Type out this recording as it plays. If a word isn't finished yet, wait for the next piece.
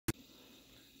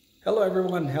Hello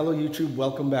everyone, hello YouTube,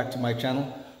 welcome back to my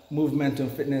channel,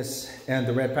 Momentum Fitness and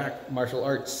the Red Pack Martial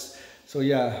Arts. So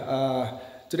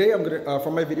today for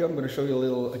my video I'm gonna show you a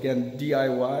little, again,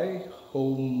 DIY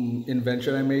home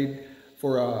invention I made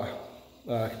for a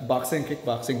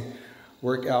kickboxing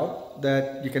workout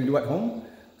that you can do at home.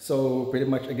 So pretty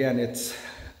much, again, it's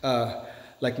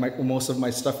like most of my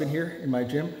stuff in here in my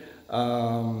gym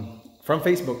from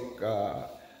Facebook.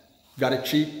 Got it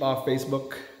cheap off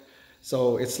Facebook.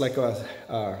 So it's like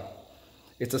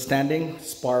it's a standing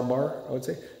spar bar, I would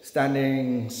say,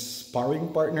 standing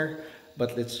sparring partner,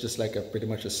 but it's just like pretty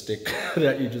much a stick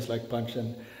that you just like punch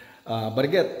in. But it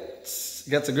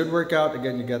gets a good workout.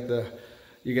 Again,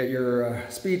 you get your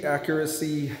speed,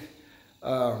 accuracy,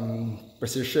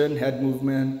 precision, head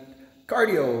movement,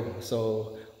 cardio.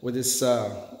 So with this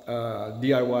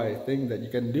DIY thing that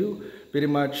you can do, pretty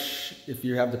much if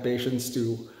you have the patience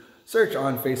to search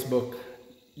on Facebook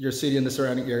your city and the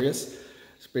surrounding areas,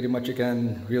 so pretty much you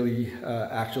can really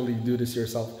actually do this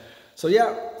yourself. So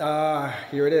yeah,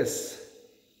 here it is.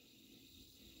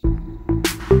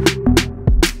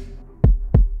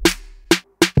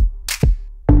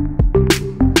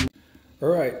 All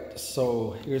right,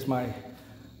 so here's my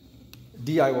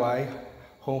DIY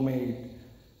homemade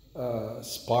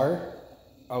spar,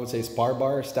 I would say spar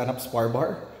bar, stand-up spar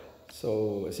bar.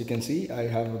 So as you can see, I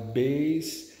have a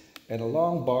base and a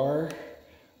long bar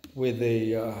with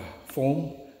a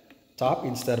foam top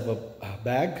instead of a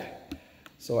bag.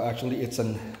 So actually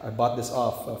I bought this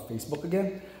off Facebook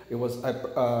again. It was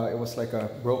like a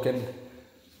broken,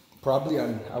 probably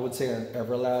I would say an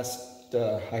Everlast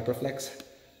Hyperflex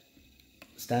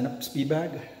stand-up speed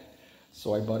bag.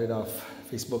 So I bought it off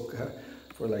Facebook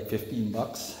for like 15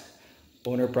 bucks.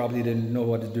 Owner probably didn't know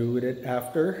what to do with it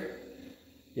after.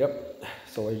 Yep,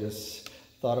 so I just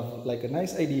thought of like a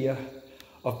nice idea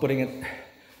of putting it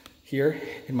here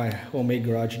in my homemade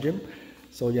garage gym.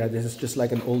 So yeah, this is just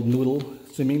like an old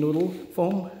swimming noodle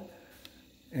foam,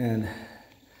 and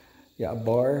yeah, a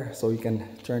bar, so you can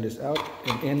turn this out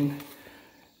and in.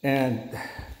 And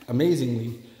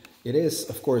amazingly, it is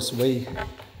of course way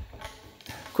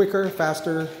quicker,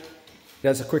 faster. It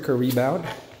has a quicker rebound,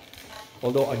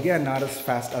 although again not as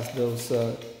fast as those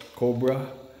Cobra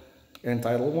and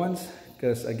Tidal ones,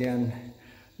 because again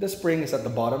the spring is at the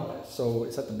bottom, so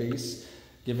it's at the base,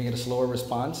 giving it a slower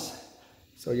response.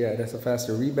 So yeah, that's a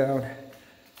faster rebound,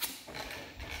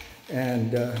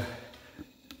 and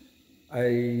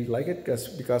I like it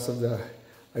because of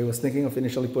I was thinking of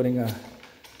initially putting a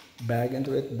bag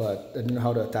into it, but I didn't know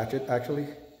how to attach it actually,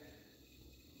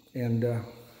 and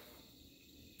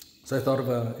so I thought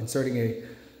of inserting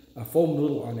a foam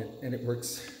noodle on it, and it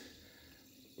works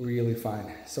really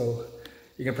fine. So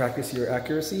you can practice your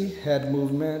accuracy, head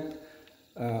movement,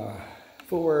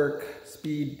 footwork,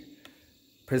 speed,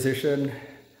 precision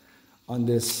on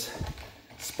this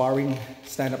sparring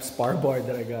stand-up spar bar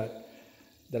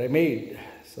that I made.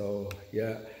 So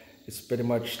yeah, it's pretty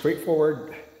much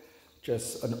straightforward,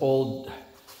 just an old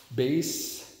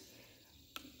base,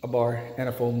 a bar, and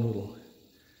a foam noodle.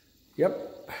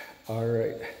 Yep. All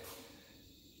right.